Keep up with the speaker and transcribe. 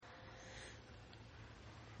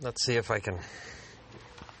Let's see if I can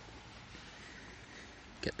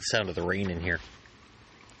get the sound of the rain in here.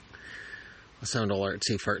 I'll sound all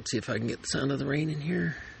artsy fart, see if I can get the sound of the rain in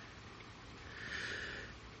here.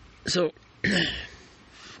 So,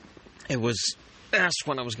 it was asked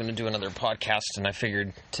when I was going to do another podcast, and I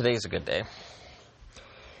figured today's a good day.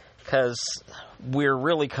 Because we're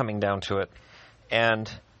really coming down to it,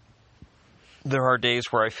 and there are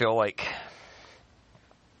days where I feel like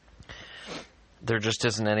there just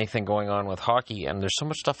isn't anything going on with hockey, and there's so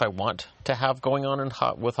much stuff I want to have going on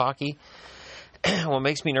with hockey. What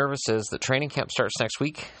makes me nervous is that training camp starts next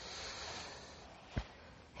week,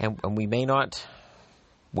 and we may not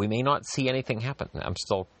see anything happen. I'm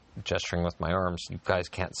still gesturing with my arms. You guys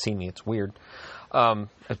can't see me. It's weird. I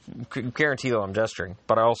guarantee, though, I'm gesturing,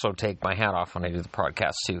 but I also take my hat off when I do the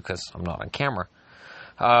podcast, too, because I'm not on camera.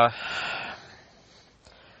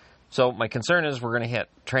 So my concern is we're going to hit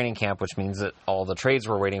training camp, which means that all the trades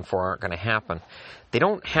we're waiting for aren't going to happen. They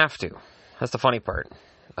don't have to. That's the funny part.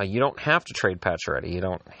 You don't have to trade Pacioretty. You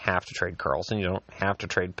don't have to trade Karlsson. You don't have to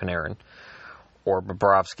trade Panarin or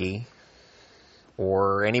Bobrovsky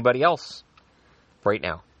or anybody else right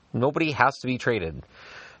now. Nobody has to be traded.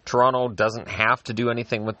 Toronto doesn't have to do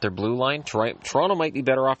anything with their blue line. Toronto might be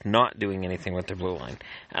better off not doing anything with their blue line.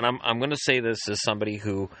 And I'm going to say this as somebody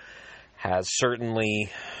who has certainly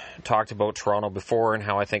talked about Toronto before and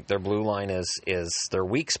how I think their blue line is their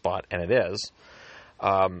weak spot, and it is.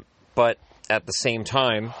 But at the same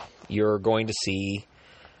time, you're going to see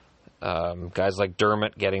guys like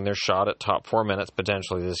Dermott getting their shot at top 4 minutes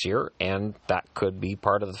potentially this year, and that could be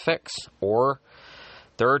part of the fix. Or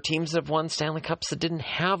there are teams that have won Stanley Cups that didn't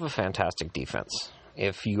have a fantastic defense.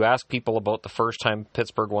 If you ask people about the first time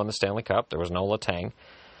Pittsburgh won the Stanley Cup, there was no Letang.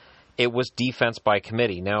 It was defense by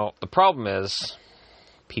committee. Now, the problem is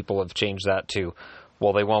people have changed that to,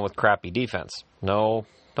 well, they won with crappy defense. No,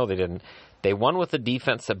 they didn't. They won with a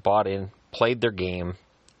defense that bought in, played their game,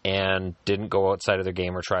 and didn't go outside of their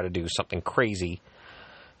game or try to do something crazy.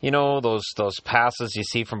 You know, those passes you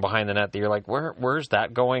see from behind the net that you're like, where's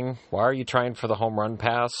that going? Why are you trying for the home run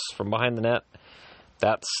pass from behind the net?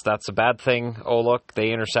 That's a bad thing. Oh, look,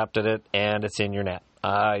 they intercepted it, and it's in your net.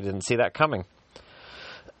 I didn't see that coming.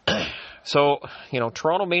 So,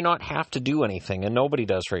 Toronto may not have to do anything, and nobody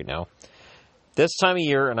does right now. This time of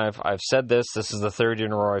year, and I've said this is the third year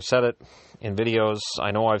in a row I've said it in videos.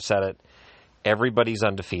 I know I've said it. Everybody's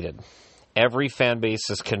undefeated. Every fan base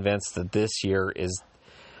is convinced that this year is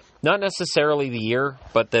not necessarily the year,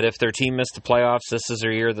 but that if their team missed the playoffs, this is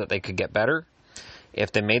their year that they could get better.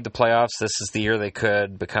 If they made the playoffs, this is the year they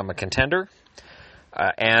could become a contender.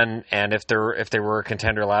 And if they were a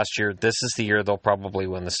contender last year, this is the year they'll probably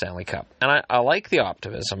win the Stanley Cup. And I like the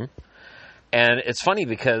optimism. And it's funny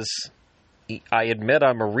because I admit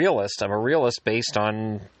I'm a realist. I'm a realist based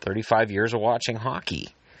on 35 years of watching hockey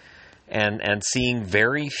and seeing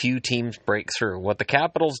very few teams break through. What the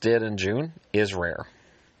Capitals did in June is rare.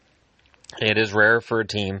 It is rare for a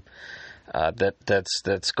team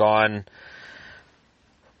that's gone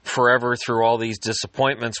forever through all these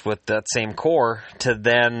disappointments with that same core to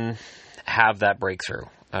then have that breakthrough.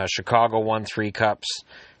 Chicago won 3 cups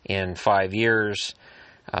in 5 years.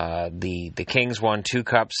 The Kings won 2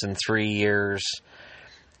 cups in 3 years.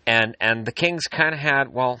 And the Kings kind of had,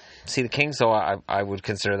 the Kings, though, I would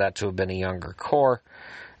consider that to have been a younger core.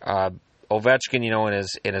 Ovechkin,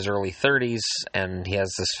 in his early 30s, and he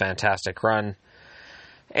has this fantastic run.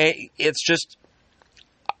 It's just,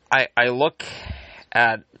 I look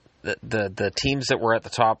at the teams that were at the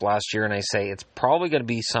top last year, and I say it's probably going to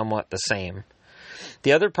be somewhat the same.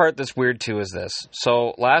 The other part that's weird, too, is this.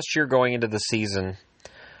 So, last year going into the season,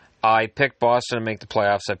 I picked Boston to make the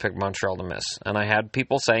playoffs. I picked Montreal to miss. And I had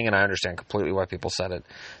people saying, and I understand completely why people said it,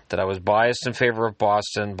 that I was biased in favor of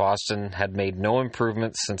Boston. Boston had made no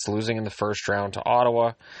improvements since losing in the first round to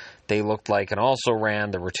Ottawa. They looked like an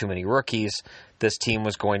also-ran. There were too many rookies. This team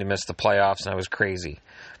was going to miss the playoffs, and I was crazy.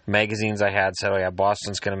 Magazines I had said,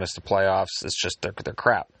 Boston's going to miss the playoffs. It's just, they're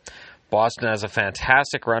crap. Boston has a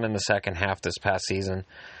fantastic run in the second half this past season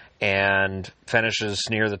and finishes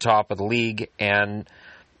near the top of the league, and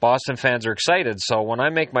Boston fans are excited. So when I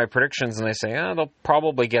make my predictions and I say, they'll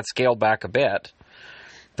probably get scaled back a bit,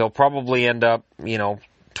 they'll probably end up, 12th,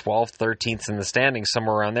 13th in the standings,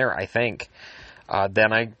 somewhere around there, I think.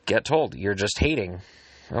 Then I get told, you're just hating.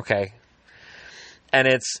 Okay. And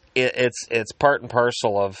it's part and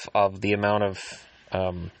parcel of the amount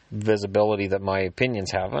of visibility that my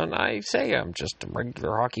opinions have. And I say I'm just a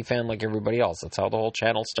regular hockey fan like everybody else. That's how the whole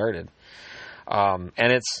channel started. And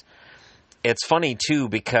it's funny too,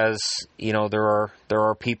 because there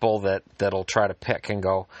are people that'll try to pick and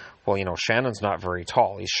go, well, Shannon's not very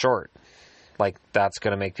tall, he's short. Like, that's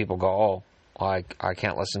going to make people go, oh, well, I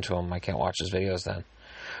can't listen to him, I can't watch his videos then.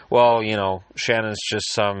 Well, Shannon's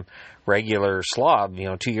just some regular slob.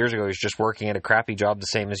 2 years ago, he was just working at a crappy job the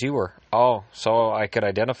same as you were. Oh, so I could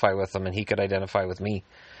identify with him and he could identify with me.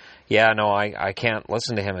 Yeah, no, I can't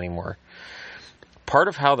listen to him anymore. Part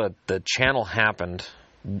of how the channel happened,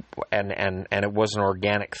 and it was an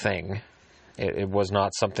organic thing. It was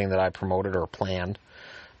not something that I promoted or planned.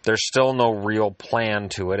 There's still no real plan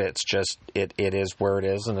to it. It's just, it is where it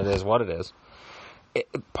is, and it is what it is.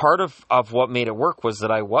 Part of what made it work was that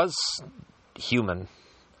I was human.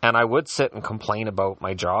 And I would sit and complain about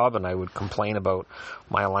my job, and I would complain about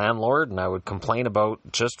my landlord, and I would complain about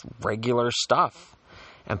just regular stuff.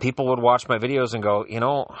 And people would watch my videos and go,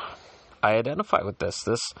 I identify with this.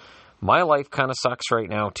 My life kind of sucks right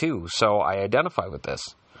now too, so I identify with this.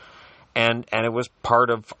 And it was part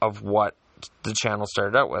of what the channel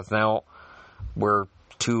started out with. Now, we're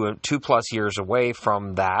two plus years away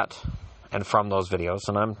from that and from those videos,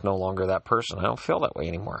 and I'm no longer that person. I don't feel that way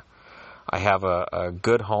anymore. I have a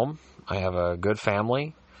good home. I have a good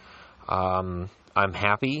family. I'm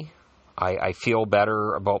happy. I feel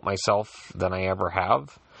better about myself than I ever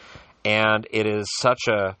have. And it is such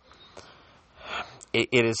a...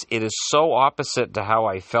 It is so opposite to how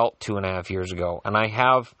I felt 2.5 years ago. And I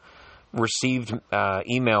have received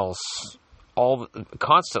emails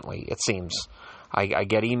constantly, it seems. I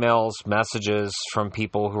get emails, messages from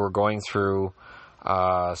people who are going through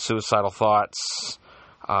suicidal thoughts,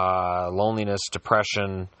 loneliness,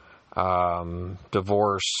 depression,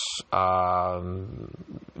 divorce,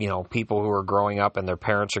 people who are growing up and their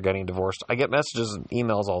parents are getting divorced. I get messages and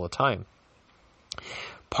emails all the time.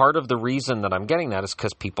 Part of the reason that I'm getting that is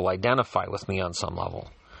because people identify with me on some level,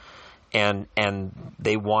 and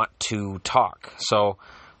they want to talk. So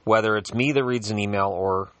whether it's me that reads an email,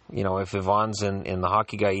 or if Yvonne's in the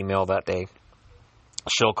hockey guy email that day,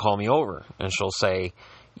 she'll call me over and she'll say,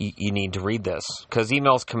 you need to read this, because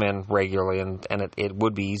emails come in regularly, and it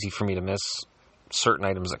would be easy for me to miss certain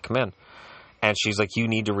items that come in. And she's like, you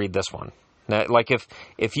need to read this one. Now, like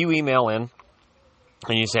if you email in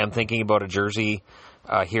and you say, I'm thinking about a jersey,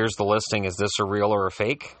 here's the listing, is this a real or a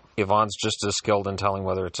fake? Yvonne's just as skilled in telling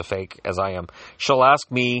whether it's a fake as I am. She'll ask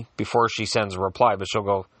me before she sends a reply, but she'll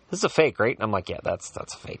go, this is a fake, right? And I'm like, yeah, that's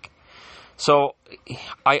a fake. So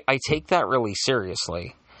I take that really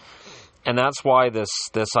seriously. And that's why this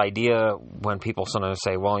idea, when people sometimes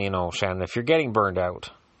say, well, Shannon, if you're getting burned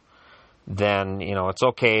out, then, it's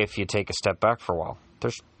okay if you take a step back for a while.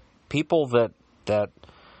 There's people that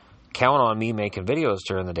count on me making videos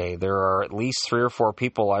during the day. There are at least 3 or 4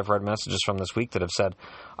 people I've read messages from this week that have said,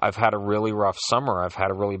 I've had a really rough summer. I've had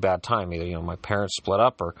a really bad time. Either, my parents split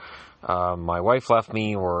up, or my wife left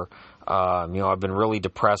me, or I've been really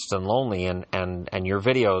depressed and lonely, and your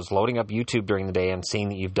videos, loading up YouTube during the day and seeing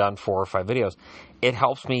that you've done 4 or 5 videos, it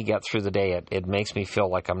helps me get through the day. It makes me feel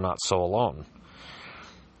like I'm not so alone.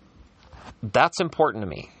 That's important to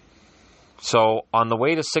me. So on the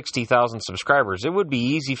way to 60,000 subscribers, it would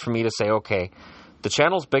be easy for me to say, okay, the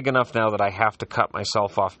channel's big enough now that I have to cut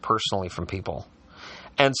myself off personally from people.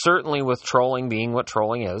 And certainly with trolling being what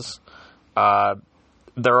trolling is,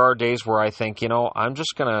 there are days where I think, I'm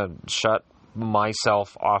just going to shut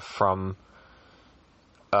myself off from,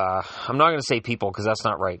 I'm not going to say people, because that's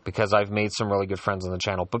not right, because I've made some really good friends on the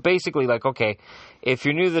channel. But basically, like, okay, if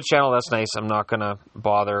you're new to the channel, that's nice. I'm not going to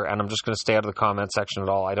bother, and I'm just going to stay out of the comment section at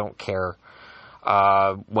all. I don't care.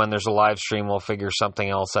 When there's a live stream, we'll figure something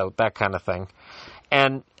else out, that kind of thing.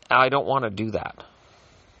 And I don't want to do that.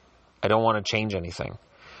 I don't want to change anything.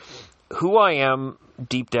 Who I am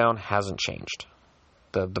deep down hasn't changed.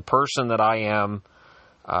 The person that I am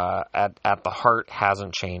at the heart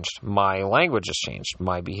hasn't changed. My language has changed.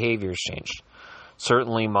 My behavior has changed.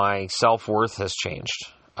 Certainly my self-worth has changed.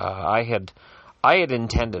 I had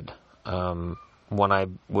intended, when I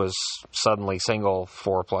was suddenly single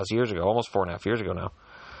 4+ years ago, almost 4.5 years ago now,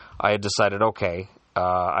 I had decided, okay,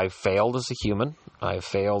 I failed as a human. I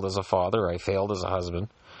failed as a father. I failed as a husband.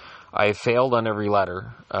 I failed on every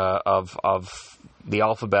letter of the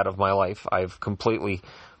alphabet of my life. I've completely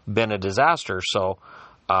been a disaster. So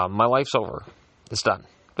my life's over. It's done.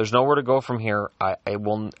 There's nowhere to go from here.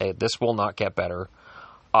 This will not get better.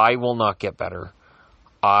 I will not get better.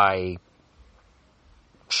 I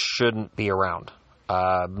shouldn't be around.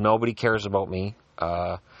 Nobody cares about me.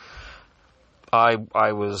 I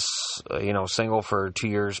was, single for 2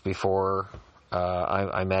 years before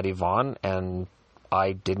I met Yvonne, and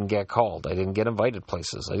I didn't get called. I didn't get invited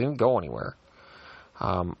places. I didn't go anywhere.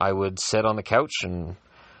 I would sit on the couch and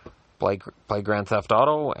play Grand Theft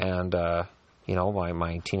Auto, and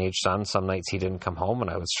my teenage son, some nights he didn't come home, and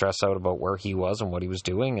I would stress out about where he was and what he was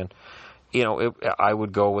doing, and I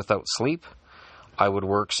would go without sleep. I would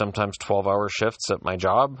work sometimes 12-hour shifts at my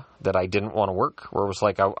job that I didn't want to work, where it was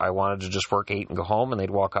like I wanted to just work 8 and go home, and they'd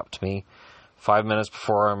walk up to me 5 minutes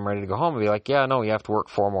before I'm ready to go home and be like, yeah, no, you have to work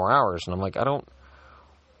 4 more hours. And I'm like, I don't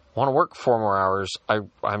want to work 4 more hours.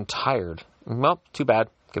 I'm tired. Well, too bad.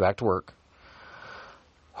 Get back to work.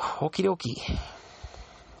 Okie dokie.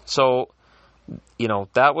 So,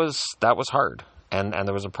 that was hard. And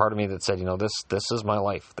there was a part of me that said, this is my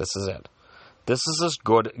life. This is it. This is as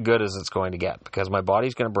good as it's going to get, because my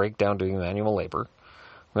body's going to break down doing manual labor.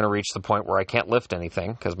 I'm going to reach the point where I can't lift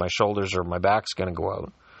anything because my shoulders or my back's going to go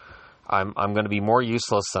out. I'm going to be more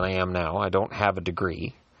useless than I am now. I don't have a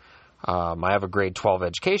degree. I have a grade 12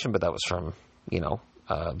 education, but that was from,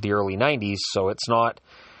 the early 90s. So it's not,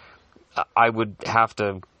 I would have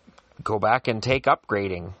to go back and take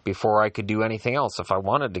upgrading before I could do anything else. If I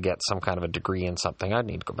wanted to get some kind of a degree in something, I'd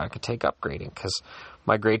need to go back and take upgrading, because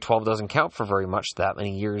my grade 12 doesn't count for very much that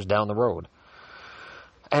many years down the road.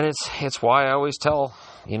 And it's why I always tell,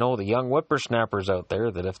 the young whippersnappers out there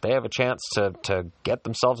that if they have a chance to get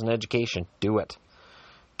themselves an education, do it.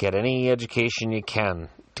 Get any education you can,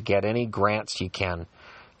 to get any grants you can.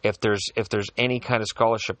 If there's any kind of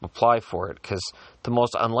scholarship, apply for it, because the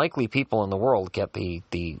most unlikely people in the world get the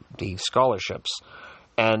scholarships.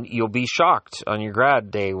 And you'll be shocked on your grad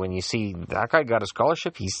day when you see that guy got a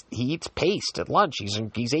scholarship. He eats paste at lunch.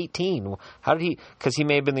 He's 18. How did he? Because he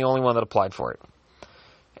may have been the only one that applied for it,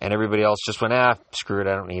 and everybody else just went, screw it,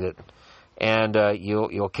 I don't need it. And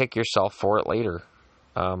you'll kick yourself for it later.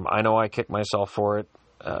 I know I kicked myself for it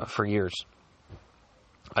for years.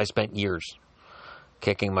 I spent years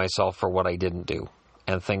kicking myself for what I didn't do,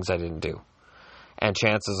 and things I didn't do, and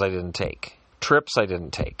chances I didn't take, trips I didn't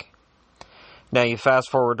take. Now you fast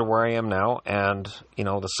forward to where I am now, and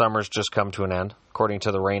the summer's just come to an end. According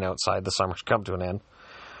to the rain outside, the summer's come to an end,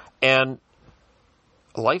 and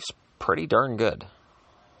life's pretty darn good.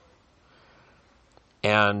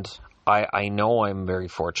 And I know I'm very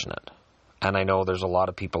fortunate, and I know there's a lot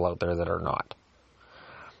of people out there that are not,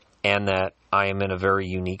 and that I am in a very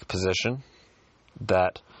unique position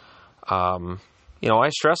that, I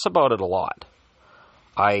stress about it a lot.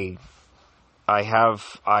 I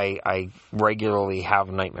regularly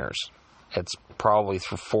have nightmares. It's probably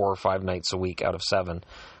 4 or 5 nights a week out of 7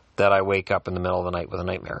 that I wake up in the middle of the night with a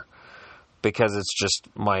nightmare, because it's just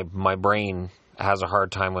my brain has a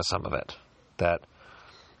hard time with some of it, that,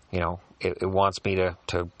 it wants me to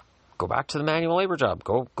go back to the manual labor job,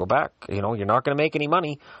 go back. You're not going to make any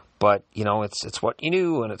money, but it's what you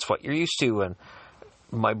knew and it's what you're used to. And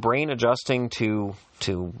my brain adjusting to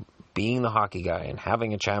being the hockey guy and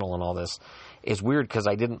having a channel and all this is weird, because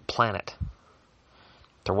I didn't plan it.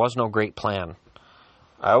 There was no great plan.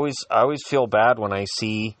 I always feel bad when I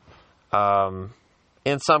see,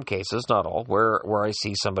 in some cases, not all, where I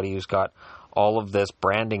see somebody who's got all of this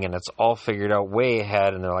branding and it's all figured out way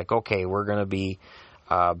ahead, and they're like, okay, we're going to be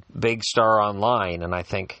big star online, and I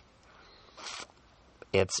think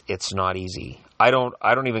it's not easy. I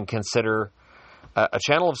don't even consider a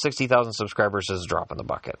channel of 60,000 subscribers is a drop in the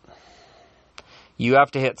bucket. You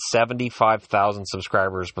have to hit 75,000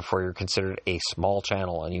 subscribers before you're considered a small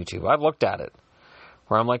channel on YouTube. I've looked at it,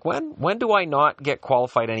 where I'm like, when do I not get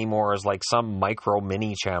qualified anymore as like some micro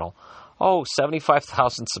mini channel? Oh,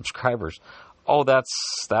 75,000 subscribers. Oh,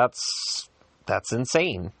 that's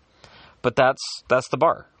insane. But that's the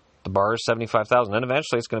bar. The bar is 75,000, and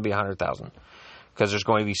eventually it's going to be 100,000, because there's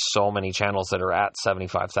going to be so many channels that are at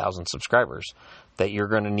 75,000 subscribers that you're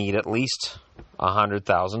going to need at least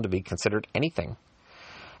 100,000 to be considered anything,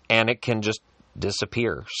 and it can just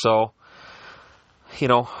disappear. So,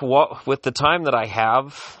 what with the time that I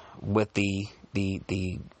have, with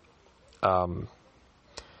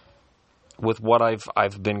with what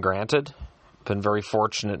I've been granted, been very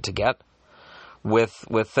fortunate to get, with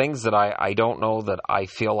things that I don't know that I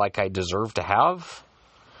feel like I deserve to have.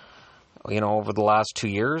 Over the last 2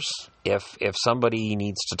 years, if somebody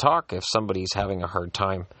needs to talk, if somebody's having a hard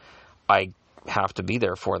time, I have to be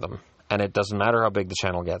there for them. And it doesn't matter how big the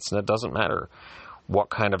channel gets, and it doesn't matter what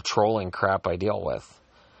kind of trolling crap I deal with.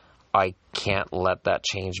 I can't let that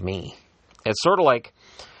change me. It's sort of like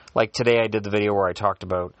today I did the video where I talked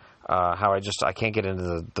about how I can't get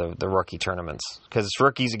into the rookie tournaments, because it's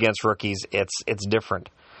rookies against rookies. It's different.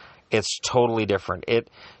 It's totally different.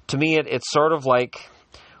 To me, it's sort of like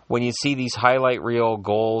when you see these highlight reel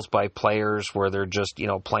goals by players where they're just,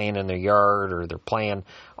 playing in their yard, or they're playing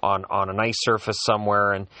on a nice surface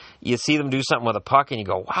somewhere, and you see them do something with a puck, and you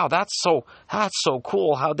go, wow, that's so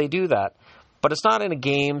cool. How'd they do that? But it's not in a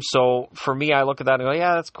game, so for me, I look at that and go,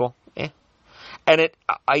 yeah, that's cool. And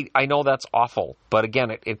I know that's awful, but again,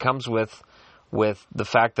 it comes with the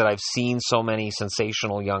fact that I've seen so many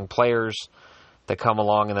sensational young players that come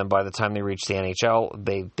along, and then by the time they reach the NHL,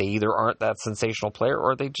 they either aren't that sensational player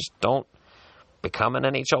or they just don't become an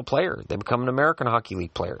NHL player. They become an American Hockey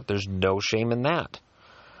League player. There's no shame in that.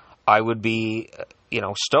 I would be,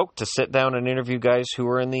 stoked to sit down and interview guys who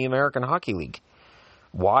are in the American Hockey League.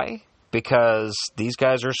 Why? Because these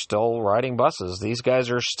guys are still riding buses. These guys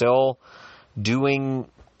are still doing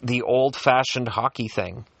the old-fashioned hockey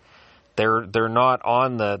thing. They're not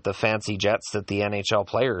on the fancy jets that the NHL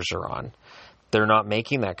players are on. They're not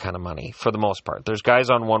making that kind of money for the most part. There's guys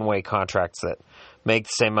on one-way contracts that make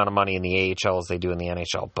the same amount of money in the AHL as they do in the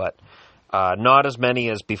NHL, but not as many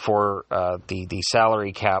as before the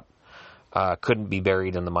salary cap couldn't be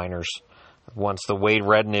buried in the minors. Once the Wade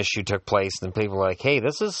Redden issue took place, then people were like, hey,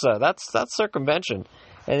 this is that's circumvention.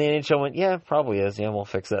 And the NHL went, yeah, probably is. Yeah, we'll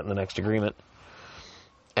fix that in the next agreement.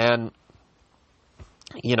 And,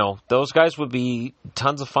 those guys would be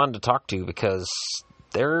tons of fun to talk to because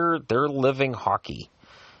they're living hockey.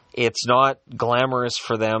 It's not glamorous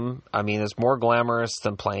for them. I mean, it's more glamorous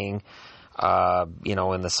than playing,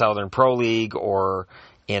 in the Southern Pro League or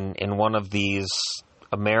in one of these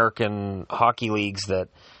American hockey leagues that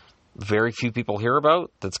very few people hear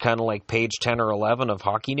about. That's kind of like page 10 or 11 of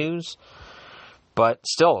hockey news. But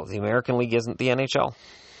still, the American League isn't the NHL.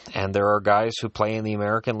 And there are guys who play in the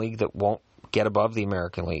American League that won't get above the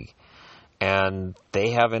American League. And they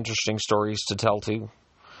have interesting stories to tell, too.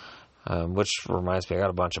 Which reminds me, I got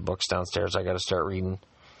a bunch of books downstairs I got to start reading.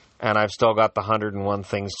 And I've still got the 101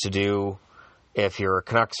 things to do if you're a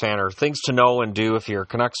Canucks fan, or things to know and do if you're a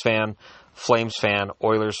Canucks fan, Flames fan,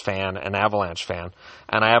 Oilers fan, and Avalanche fan.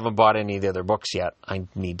 And I haven't bought any of the other books yet. I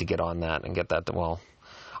need to get on that and get that to,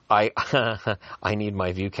 I need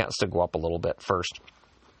my view counts to go up a little bit first,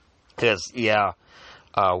 because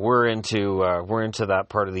we're into that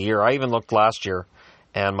part of the year. I even looked last year,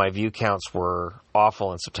 and my view counts were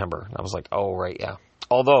awful in September. I was like, oh right, yeah.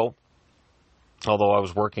 Although I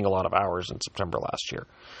was working a lot of hours in September last year,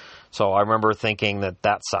 so I remember thinking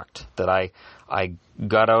that sucked. That I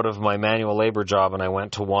got out of my manual labor job and I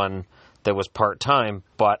went to one that was part time,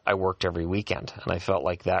 but I worked every weekend, and I felt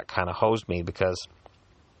like that kind of hosed me because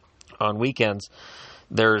on weekends,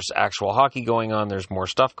 there's actual hockey going on, there's more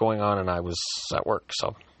stuff going on, and I was at work.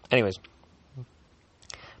 So, anyways.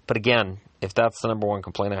 But again, if that's the number one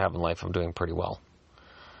complaint I have in life, I'm doing pretty well.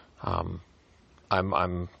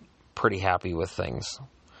 I'm pretty happy with things.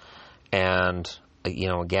 And,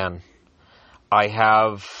 again, I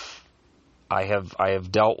have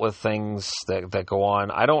dealt with things that go on.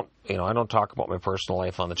 I don't talk about my personal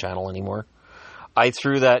life on the channel anymore. I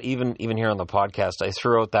threw that, even here on the podcast, I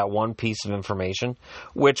threw out that one piece of information,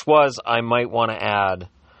 which was I might want to add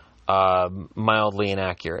mildly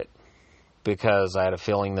inaccurate, because I had a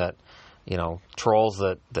feeling that, trolls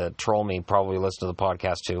that troll me probably listen to the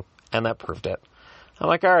podcast too, and that proved it. I'm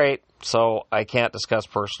like, all right, so I can't discuss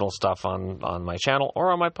personal stuff on my channel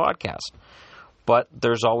or on my podcast, but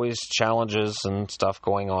there's always challenges and stuff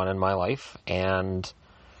going on in my life, and,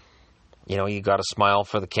 you got to smile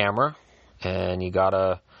for the camera. And you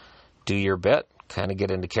gotta do your bit, kind of get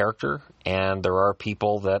into character. And there are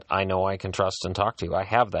people that I know I can trust and talk to. I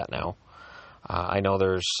have that now. I know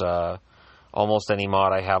there's almost any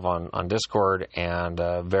mod I have on Discord, and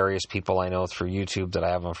various people I know through YouTube that I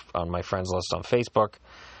have on my friends list on Facebook.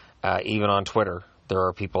 Even on Twitter, there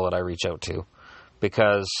are people that I reach out to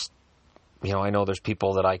because, I know there's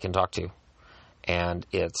people that I can talk to. And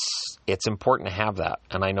it's important to have that.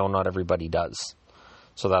 And I know not everybody does.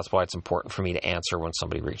 So that's why it's important for me to answer when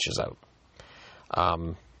somebody reaches out.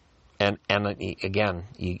 And again,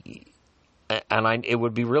 it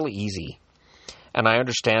would be really easy. And I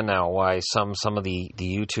understand now why some of the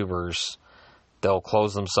YouTubers, they'll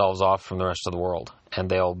close themselves off from the rest of the world, and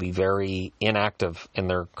they'll be very inactive in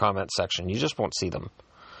their comment section. You just won't see them.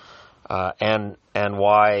 And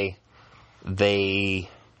why they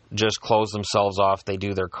just close themselves off. They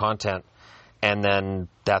do their content, and then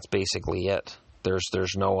that's basically it.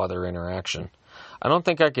 There's no other interaction. I don't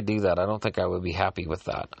think I could do that. I don't think I would be happy with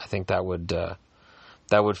that. I think that would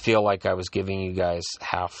feel like I was giving you guys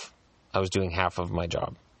half. I was doing half of my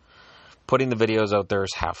job. Putting the videos out there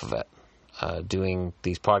is half of it. Doing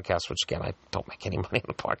these podcasts, which again, I don't make any money on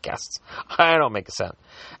the podcasts. I don't make a cent.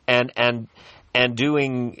 And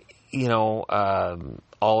doing,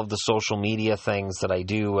 all of the social media things that I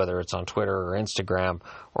do, whether it's on Twitter or Instagram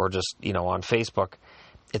or just, on Facebook,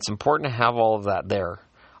 it's important to have all of that there.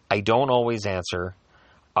 I don't always answer.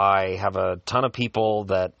 I have a ton of people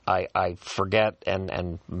that I forget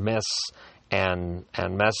and miss, and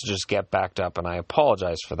messages get backed up, and I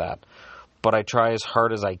apologize for that. But I try as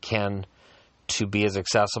hard as I can to be as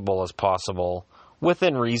accessible as possible,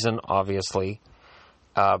 within reason, obviously.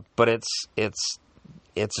 But it's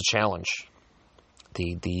a challenge.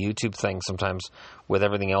 The YouTube thing sometimes, with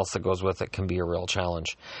everything else that goes with it, can be a real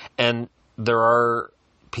challenge. And there are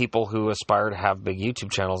people who aspire to have big YouTube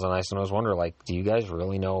channels, and I sometimes wonder, like, do you guys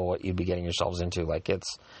really know what you'd be getting yourselves into? Like,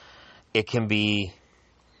 it can be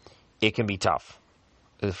tough.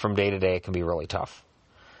 From day to day, it can be really tough.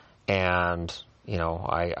 And, you know,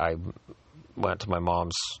 I went to my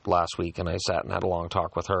mom's last week, and I sat and had a long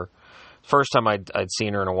talk with her. First time I'd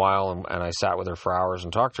seen her in a while, and I sat with her for hours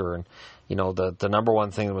and talked to her. And, you know, the number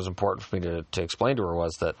one thing that was important for me to explain to her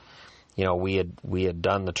was that, you know, we had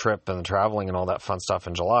done the trip and the traveling and all that fun stuff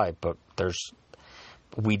in July, but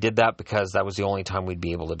we did that because that was the only time we'd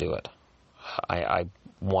be able to do it. I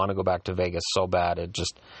want to go back to Vegas so bad.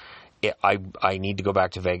 I need to go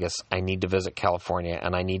back to Vegas. I need to visit California,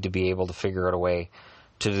 and I need to be able to figure out a way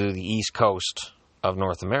to do the East Coast of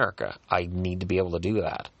North America. I need to be able to do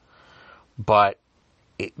that. But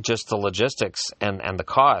just the logistics and the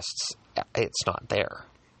costs, it's not there.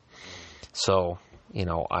 So, you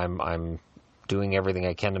know, I'm doing everything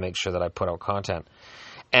I can to make sure that I put out content.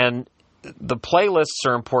 And the playlists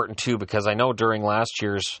are important too, because I know during last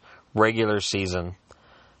year's regular season,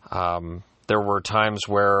 there were times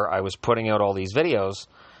where I was putting out all these videos,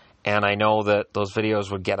 and I know that those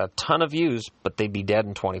videos would get a ton of views, but they'd be dead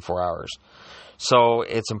in 24 hours. So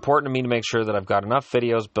it's important to me to make sure that I've got enough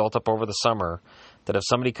videos built up over the summer that if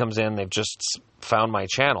somebody comes in, they've just found my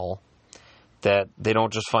channel, that they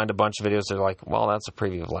don't just find a bunch of videos. They're like, well, that's a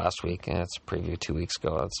preview of last week, and it's a preview 2 weeks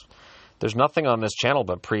ago. There's nothing on this channel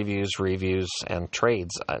but previews, reviews, and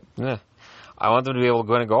trades. I want them to be able to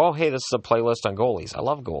go in and go, oh, hey, this is a playlist on goalies. I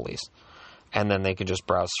love goalies. And then they can just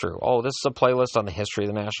browse through. Oh, this is a playlist on the history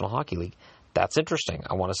of the National Hockey League. That's interesting.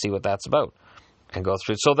 I want to see what that's about. And go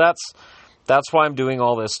through. So that's why I'm doing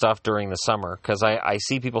all this stuff during the summer, because I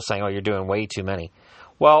see people saying, oh, you're doing way too many.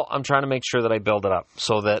 Well, I'm trying to make sure that I build it up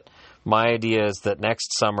so that my idea is that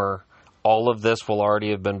next summer, all of this will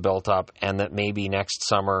already have been built up, and that maybe next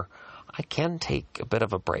summer I can take a bit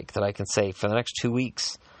of a break, that I can say for the next 2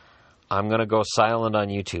 weeks, I'm going to go silent on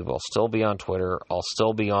YouTube. I'll still be on Twitter. I'll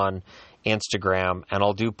still be on Instagram, and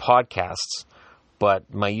I'll do podcasts,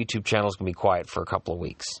 but my YouTube channel is going to be quiet for a couple of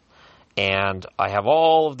weeks. And I have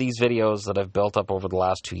all of these videos that I've built up over the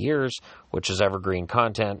last 2 years, which is evergreen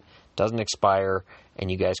content, doesn't expire,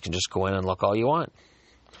 and you guys can just go in and look all you want.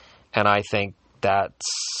 And I think that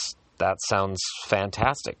sounds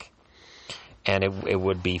fantastic. And it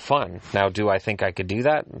would be fun. Now, do I think I could do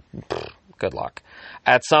that? Good luck.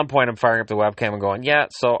 At some point, I'm firing up the webcam and going, yeah,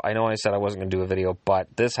 so I know I said I wasn't going to do a video, but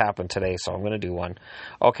this happened today, so I'm going to do one.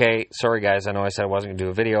 Okay, sorry guys, I know I said I wasn't going to do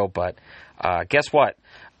a video, but guess what?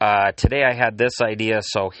 Today I had this idea,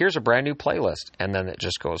 so here's a brand new playlist, and then it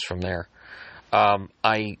just goes from there.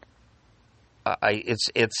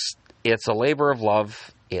 It's a labor of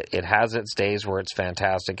love. It has its days where it's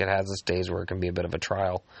fantastic. It has its days where it can be a bit of a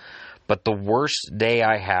trial. But the worst day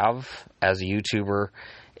I have as a YouTuber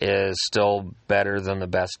is still better than the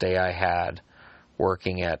best day I had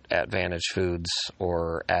working at Vantage Foods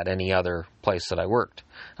or at any other place that I worked.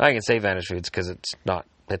 And I can say Vantage Foods because it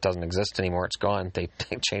doesn't exist anymore. It's gone. They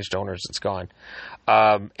changed owners. It's gone.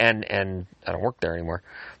 And I don't work there anymore.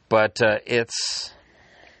 But it's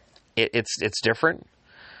different.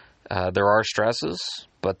 There are stresses,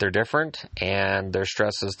 but they're different, and they're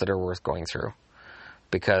stresses that are worth going through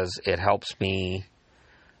because it helps me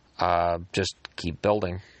just keep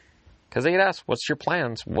building. Because they get asked, what's your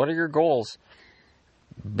plans? What are your goals?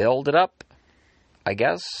 Build it up, I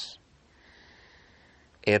guess.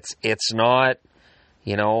 It's not,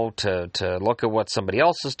 to look at what somebody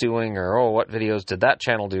else is doing or, oh, what videos did that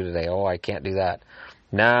channel do today? Oh, I can't do that.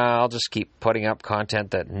 Nah, I'll just keep putting up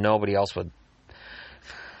content that nobody else would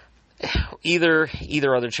either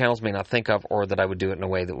other channels may not think of, or that I would do it in a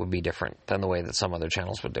way that would be different than the way that some other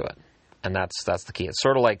channels would do it. And that's the key. It's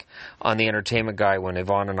sort of like on the Entertainment Guy when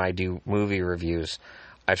Yvonne and I do movie reviews.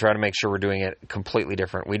 I try to make sure we're doing it completely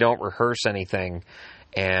different. We don't rehearse anything,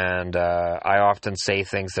 and I often say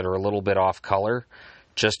things that are a little bit off color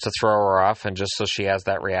just to throw her off and just so she has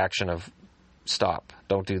that reaction of, stop,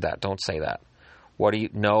 don't do that, don't say that. What do you...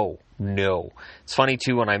 No. It's funny,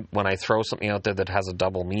 too, when I throw something out there that has a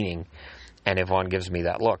double meaning, and Yvonne gives me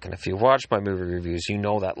that look. And if you watch my movie reviews, you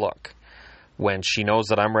know that look. when she knows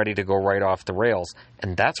that I'm ready to go right off the rails.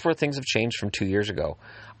 And that's where things have changed from 2 years ago.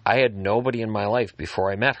 I had nobody in my life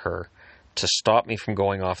before I met her to stop me from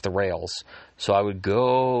going off the rails. So I would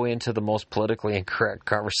go into the most politically incorrect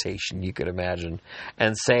conversation you could imagine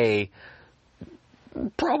and say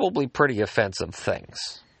probably pretty offensive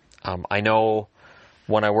things. I know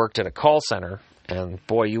when I worked at a call center, and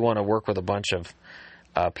boy, you want to work with a bunch of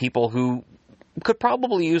people who could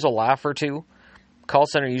probably use a laugh or two. Call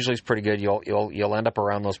center usually is pretty good. You'll end up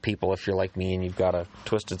around those people if you're like me and you've got a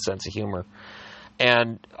twisted sense of humor.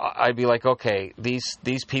 And I'd be like, okay, these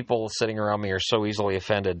people sitting around me are so easily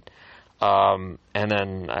offended. And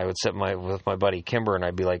then I would sit with my buddy Kimber, and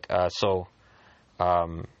I'd be like,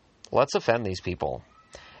 let's offend these people.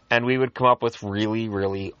 And we would come up with really,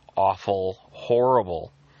 really awful,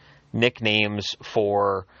 horrible nicknames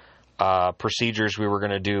for procedures we were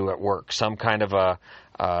going to do at work. Some kind of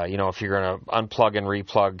if you're going to unplug and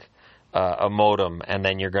replug a modem, and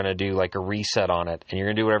then you're going to do like a reset on it, and you're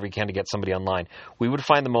going to do whatever you can to get somebody online. We would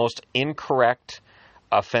find the most incorrect,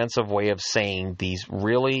 offensive way of saying these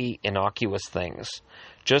really innocuous things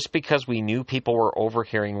just because we knew people were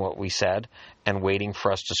overhearing what we said and waiting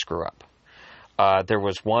for us to screw up. There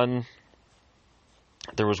was one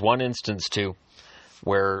instance too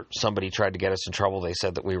where somebody tried to get us in trouble. They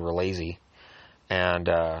said that we were lazy, and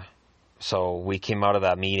so we came out of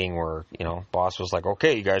that meeting where, boss was like,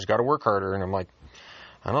 okay, you guys got to work harder. And I'm like,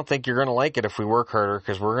 I don't think you're going to like it if we work harder,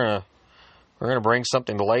 because we're going to bring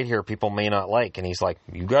something to light here people may not like. And he's like,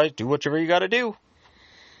 you guys do whatever you got to do.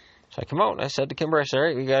 So I come out and I said to Kimber, I said, all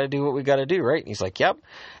right, we got to do what we got to do, right? And he's like, yep.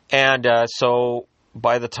 And so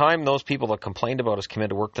by the time those people that complained about us came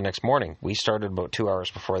into work the next morning, we started about 2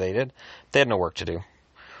 hours before they did. They had no work to do.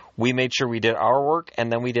 We made sure we did our work,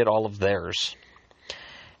 and then we did all of theirs.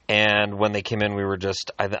 And when they came in, we were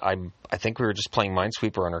just, I think we were just playing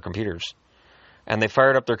Minesweeper on our computers. And they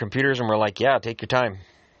fired up their computers and were like, yeah, take your time.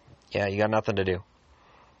 Yeah, you got nothing to do.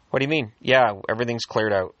 What do you mean? Yeah, everything's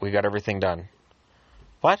cleared out. We got everything done.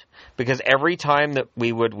 What? Because every time that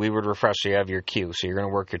we would refresh, so you have your queue. So you're going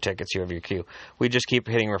to work your tickets, you have your queue. We just keep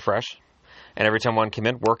hitting refresh. And every time one came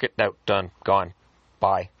in, work it out, done, gone,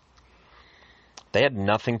 bye. They had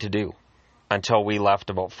nothing to do until we left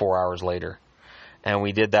about 4 hours later. And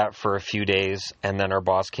we did that for a few days, and then our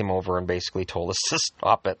boss came over and basically told us to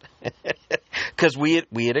stop it. Because we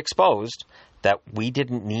had exposed that we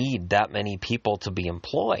didn't need that many people to be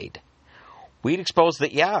employed. We'd exposed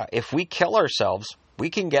that, yeah, if we kill ourselves,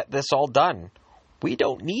 we can get this all done. We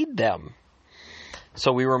don't need them.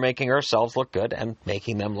 So we were making ourselves look good and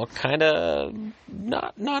making them look kind of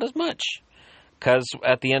not as much. Because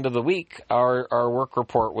at the end of the week, our work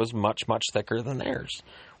report was much, much thicker than theirs.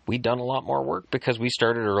 We'd done a lot more work because we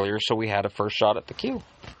started earlier, so we had a first shot at the queue.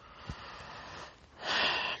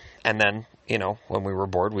 And then, when we were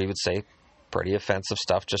bored, we would say pretty offensive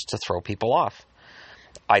stuff just to throw people off.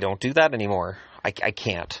 I don't do that anymore. I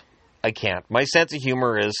can't. My sense of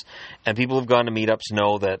humor is, and people who've gone to meetups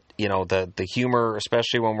know that, the humor,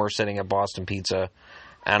 especially when we're sitting at Boston Pizza,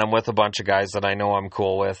 and I'm with a bunch of guys that I know I'm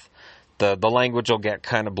cool with, the language will get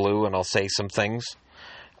kind of blue, and I'll say some things.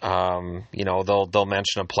 They'll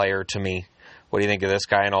mention a player to me. What do you think of this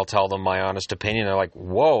guy? And I'll tell them my honest opinion. They're like,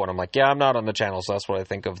 whoa. And I'm like, yeah, I'm not on the channel, so that's what I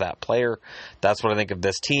think of that player. That's what I think of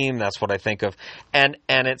this team. That's what I think of. And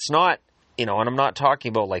it's not, and I'm not talking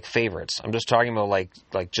about like favorites. I'm just talking about like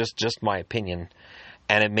just my opinion.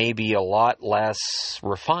 And it may be a lot less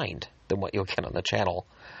refined than what you'll get on the channel.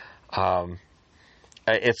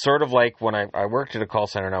 It's sort of like when I worked at a call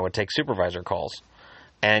center and I would take supervisor calls.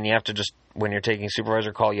 And you have to just, when you're taking a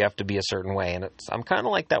supervisor call, you have to be a certain way. And I'm kind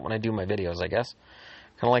of like that when I do my videos, I guess.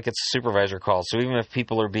 Kind of like it's a supervisor call. So even if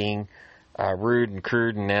people are being rude and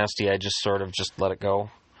crude and nasty, I just sort of just let it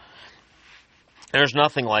go. There's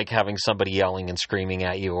nothing like having somebody yelling and screaming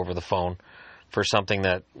at you over the phone for something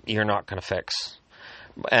that you're not going to fix.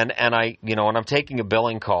 And when I'm taking a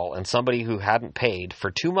billing call and somebody who hadn't paid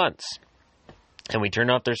for 2 months, and we turn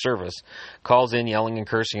off their service, calls in yelling and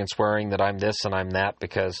cursing and swearing that I'm this and I'm that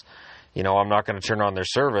because, I'm not going to turn on their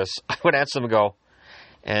service, I would answer them and go,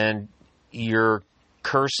 and you're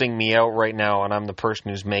cursing me out right now and I'm the person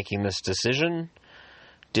who's making this decision?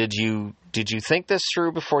 Did you think this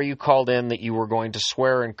through before you called in that you were going to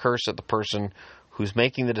swear and curse at the person who's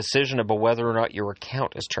making the decision about whether or not your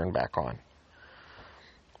account is turned back on?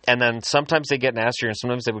 And then sometimes they get nastier and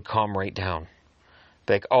sometimes they would calm right down.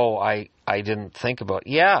 Like, oh, I didn't think about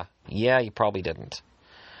it. Yeah, you probably didn't.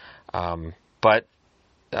 But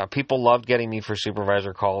people loved getting me for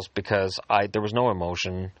supervisor calls because there was no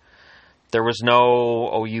emotion. There was no,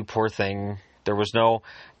 oh, you poor thing. There was no,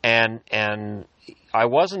 and I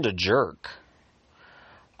wasn't a jerk.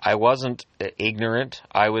 I wasn't ignorant.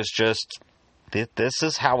 I was just, this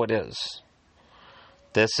is how it is.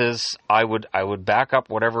 I would back up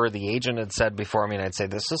whatever the agent had said before me, and I'd say,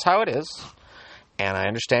 this is how it is, and I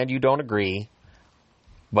understand you don't agree,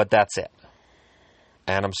 but that's it.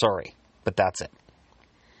 And I'm sorry, but that's it.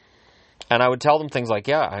 And I would tell them things like,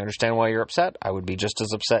 yeah, I understand why you're upset. I would be just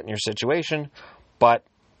as upset in your situation, but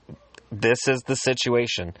this is the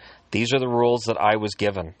situation. These are the rules that I was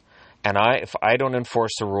given. And if I don't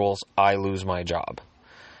enforce the rules, I lose my job.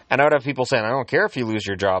 And I would have people saying, I don't care if you lose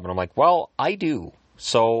your job. And I'm like, well, I do.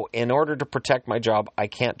 So in order to protect my job, I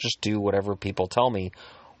can't just do whatever people tell me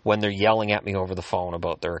when they're yelling at me over the phone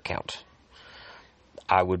about their account.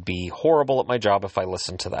 I would be horrible at my job if I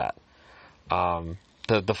listened to that.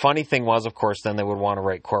 The funny thing was, of course, then they would want to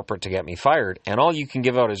write corporate to get me fired. And all you can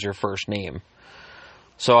give out is your first name.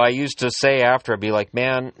 So I used to say after, I'd be like,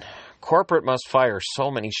 man, corporate must fire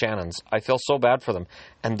so many Shannons. I feel so bad for them.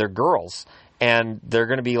 And they're girls. And they're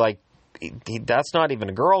going to be like, that's not even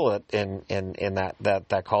a girl in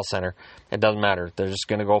that call center. It doesn't matter. They're just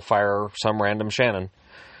going to go fire some random Shannon.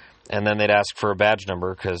 And then they'd ask for a badge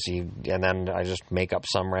number and then I just make up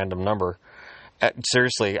some random number.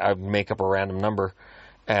 Seriously, I would make up a random number.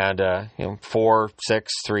 And, 4,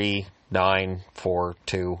 6, 3, 9, 4,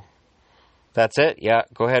 2. That's it? Yeah,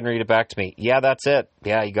 go ahead and read it back to me. Yeah, that's it.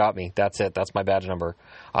 Yeah, you got me. That's it. That's my badge number.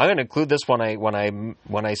 I'm going to include this when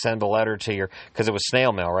I send a letter to your, because it was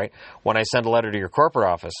snail mail, right? When I send a letter to your corporate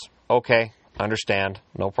office. Okay, understand,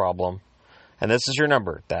 no problem. And this is your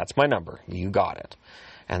number. That's my number. You got it.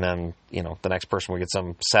 And then, the next person will get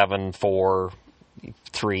some 7, 4,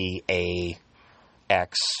 3, A,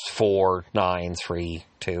 X, 4, 9, 3,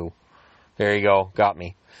 2. There you go. Got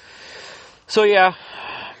me. So, yeah.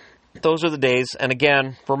 Those are the days. And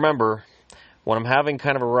again, remember, when I'm having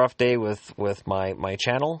kind of a rough day with my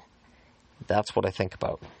channel, that's what I think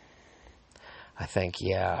about. I think,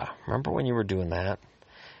 yeah, remember when you were doing that?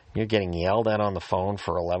 You're getting yelled at on the phone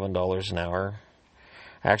for $11 an hour.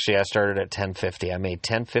 Actually, I started at $10.50. I made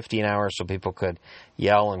 $10.50 an hour so people could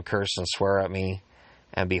yell and curse and swear at me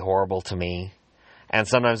and be horrible to me. And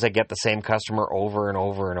sometimes I get the same customer over and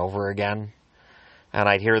over and over again. And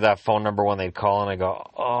I'd hear that phone number when they'd call, and I go,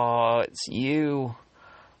 oh, it's you.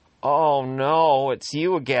 Oh, no, it's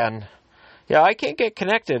you again. Yeah, I can't get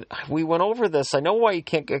connected. We went over this. I know why you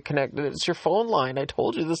can't get connected. It's your phone line. I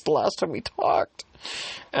told you this the last time we talked.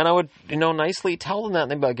 And I would, nicely tell them that,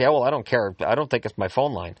 and they'd be like, yeah, well, I don't care. I don't think it's my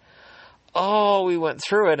phone line. Oh, we went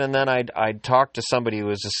through it, and then I'd talk to somebody who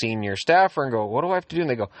was a senior staffer and go, what do I have to do? And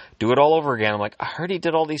they go, do it all over again. I'm like, I already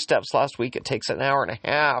did all these steps last week. It takes an hour and a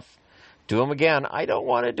half. Do them again. I don't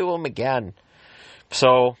want to do them again.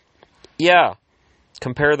 So, yeah,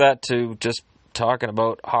 compare that to just talking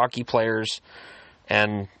about hockey players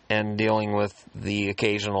and dealing with the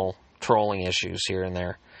occasional trolling issues here and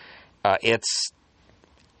there. It's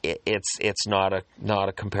not a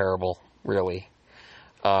comparable, really.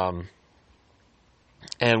 And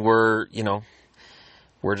we're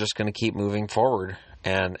just going to keep moving forward.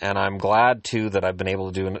 And I'm glad, too, that I've been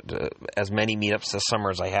able to do as many meetups this summer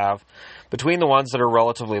as I have. Between the ones that are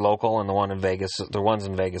relatively local and the ones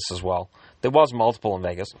in Vegas as well. There was multiple in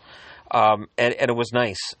Vegas. And it was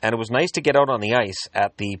nice. And it was nice to get out on the ice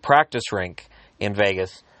at the practice rink in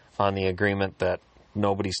Vegas on the agreement that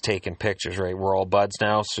nobody's taking pictures, right? We're all buds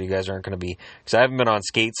now, so you guys aren't going to be... Because I haven't been on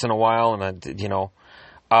skates in a while, and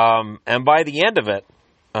and by the end of it,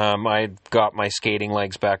 I got my skating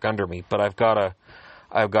legs back under me. But I've got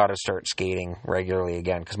to start skating regularly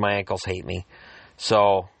again because my ankles hate me.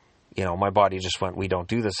 So, my body just went, we don't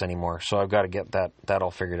do this anymore. So I've got to get that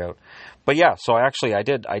all figured out. But yeah, so actually I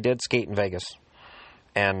did skate in Vegas.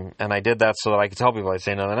 And I did that so that I could tell people, I'd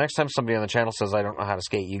say, no, the next time somebody on the channel says I don't know how to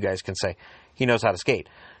skate, you guys can say, he knows how to skate.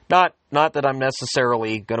 Not that I'm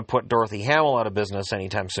necessarily going to put Dorothy Hamill out of business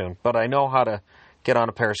anytime soon, but I know how to get on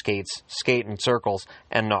a pair of skates, skate in circles,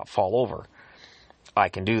 and not fall over. I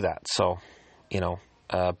can do that. So,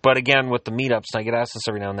 but again, with the meetups, and I get asked this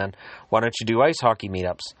every now and then, why don't you do ice hockey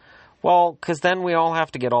meetups? Well, because then we all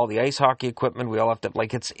have to get all the ice hockey equipment. We all have to,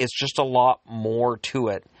 it's just a lot more to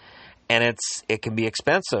it. And it can be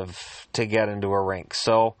expensive to get into a rink.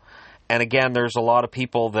 So, and again, there's a lot of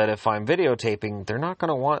people that if I'm videotaping, they're not going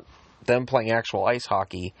to want them playing actual ice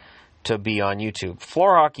hockey to be on YouTube.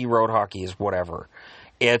 Floor hockey, road hockey is whatever.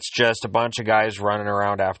 It's just a bunch of guys running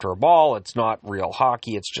around after a ball. It's not real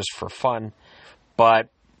hockey. It's just for fun. But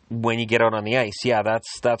when you get out on the ice, yeah,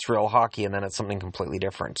 that's real hockey, and then it's something completely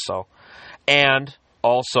different. So, and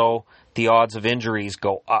also the odds of injuries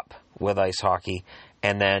go up with ice hockey,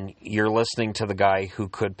 and then you're listening to the guy who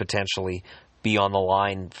could potentially be on the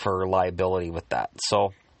line for liability with that.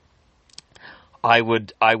 So, I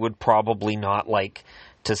would probably not like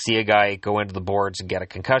to see a guy go into the boards and get a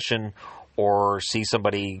concussion, or see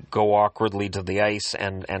somebody go awkwardly to the ice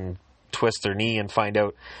and twist their knee and find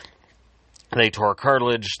out they tore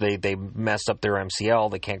cartilage, they messed up their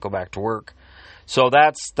MCL, they can't go back to work. So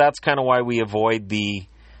that's kind of why we avoid the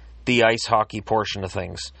ice hockey portion of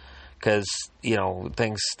things, because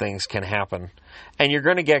things can happen, and you're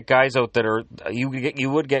going to get guys out that are you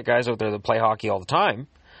would get guys out there that play hockey all the time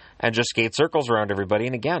and just skate circles around everybody.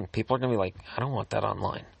 And again, people are going to be like, I don't want that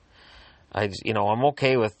online. I'm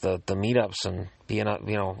okay with the meetups and being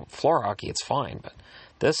floor hockey. It's fine, but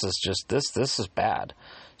this is just this is bad.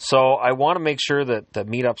 So I want to make sure that the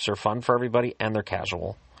meetups are fun for everybody and they're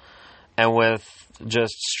casual. And with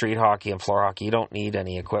just street hockey and floor hockey, you don't need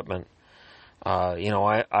any equipment.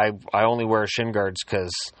 I only wear shin guards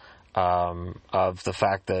because of the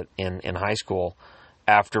fact that in high school,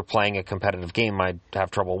 after playing a competitive game, I'd have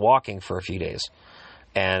trouble walking for a few days,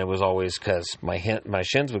 and it was always because my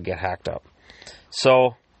shins would get hacked up.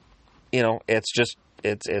 So, it's just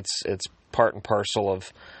it's part and parcel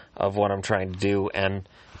of what I'm trying to do, and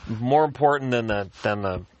more important than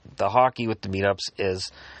the hockey with the meetups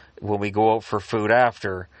is when we go out for food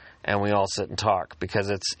after and we all sit and talk, because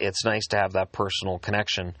it's nice to have that personal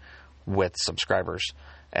connection with subscribers,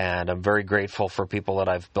 and I'm very grateful for people that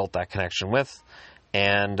I've built that connection with.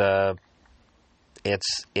 And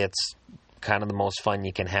it's kind of the most fun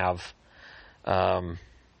you can have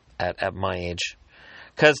at my age.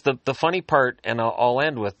 Because the funny part, and I'll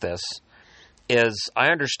end with this, is I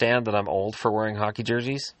understand that I'm old for wearing hockey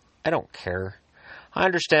jerseys. I don't care. I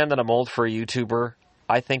understand that I'm old for a YouTuber.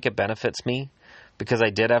 I think it benefits me, because I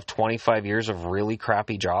did have 25 years of really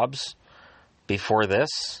crappy jobs before this.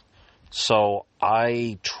 So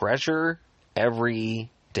I treasure every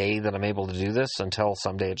day that I'm able to do this until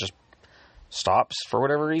someday it just stops for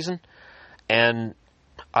whatever reason. And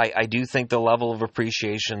I do think the level of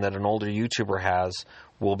appreciation that an older YouTuber has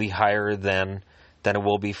will be higher than it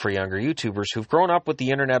will be for younger YouTubers who've grown up with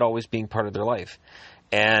the internet always being part of their life.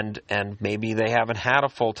 And maybe they haven't had a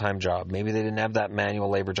full-time job. Maybe they didn't have that manual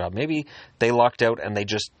labor job. Maybe they lucked out and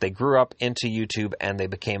they grew up into YouTube and they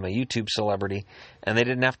became a YouTube celebrity and they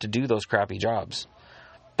didn't have to do those crappy jobs.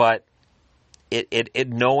 But it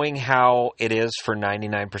knowing how it is for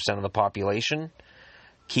 99% of the population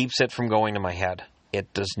keeps it from going to my head.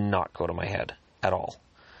 It does not go to my head at all,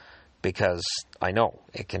 because I know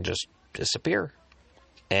it can just disappear.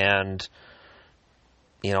 And,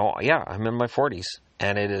 I'm in my 40s,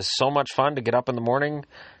 and it is so much fun to get up in the morning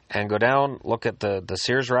and go down, look at the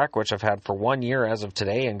Sears rack, which I've had for 1 year as of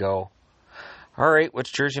today, and go, all right,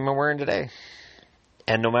 which jersey am I wearing today?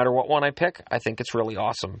 And no matter what one I pick, I think it's really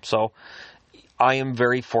awesome. So I am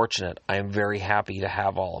very fortunate. I am very happy to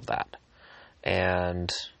have all of that. And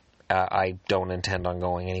I don't intend on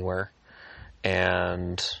going anywhere.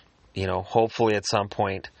 And, hopefully at some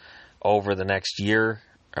point over the next year,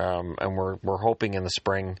 and we're hoping in the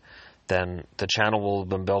spring, then the channel will have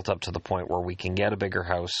been built up to the point where we can get a bigger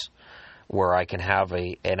house, where I can have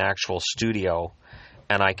an actual studio,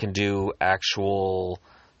 and I can do actual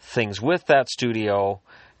things with that studio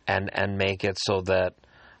and make it so that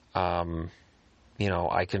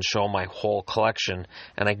I can show my whole collection,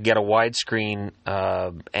 and I can get a widescreen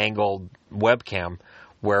angled webcam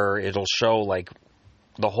where it'll show like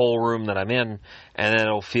the whole room that I'm in, and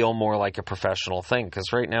it'll feel more like a professional thing.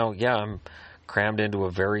 Because right now, I'm crammed into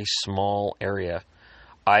a very small area.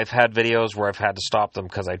 I've had videos where I've had to stop them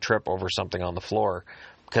because I trip over something on the floor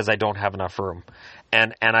because I don't have enough room.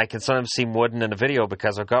 And I can sometimes seem wooden in a video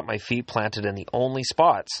because I've got my feet planted in the only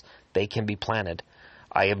spots they can be planted.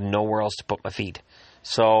 I have nowhere else to put my feet.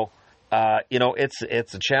 So,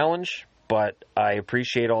 it's a challenge, but I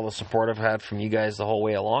appreciate all the support I've had from you guys the whole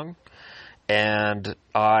way along. And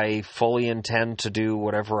I fully intend to do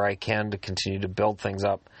whatever I can to continue to build things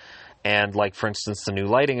up. And like, for instance, the new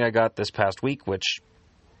lighting I got this past week, which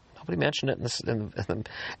nobody mentioned it.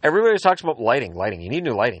 Everybody talks about lighting. You need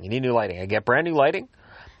new lighting. I get brand new lighting.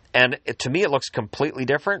 And to me, it looks completely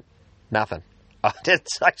different. Nothing. I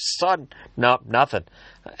saw nothing.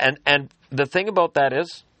 And the thing about that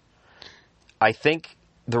is, I think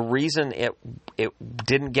the reason it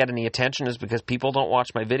didn't get any attention is because people don't watch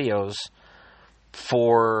my videos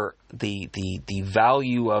for the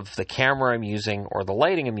value of the camera I'm using or the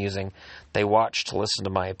lighting I'm using. They watch to listen to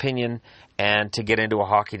my opinion and to get into a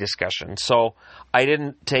hockey discussion. So I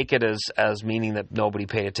didn't take it as meaning that nobody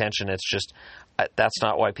paid attention. It's just that's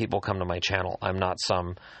not why people come to my channel. I'm not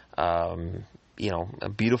some a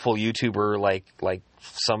beautiful YouTuber like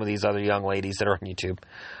some of these other young ladies that are on YouTube.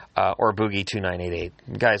 or Boogie2988.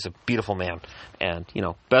 The guy's a beautiful man. And,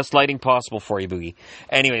 best lighting possible for you, Boogie.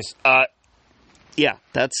 Anyways, yeah,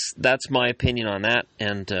 that's my opinion on that.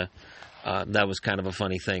 And that was kind of a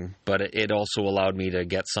funny thing. But it also allowed me to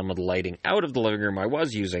get some of the lighting out of the living room I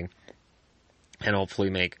was using and hopefully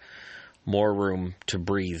make more room to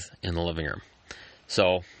breathe in the living room.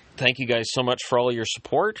 So, thank you guys so much for all your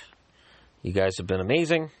support. You guys have been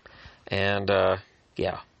amazing. And,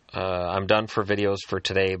 I'm done for videos for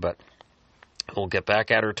today, but we'll get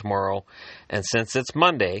back at her tomorrow. And since it's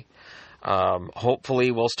Monday,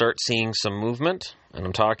 hopefully we'll start seeing some movement. And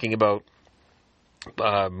I'm talking about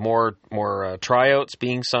more tryouts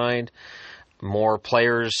being signed, more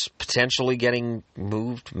players potentially getting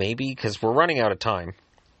moved, maybe, because we're running out of time.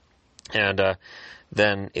 And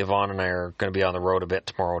then Yvonne and I are going to be on the road a bit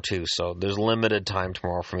tomorrow too, so there's limited time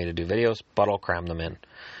tomorrow for me to do videos, but I'll cram them in.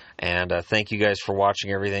 And thank you guys for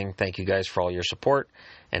watching everything. Thank you guys for all your support.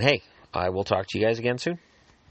 And hey, I will talk to you guys again soon.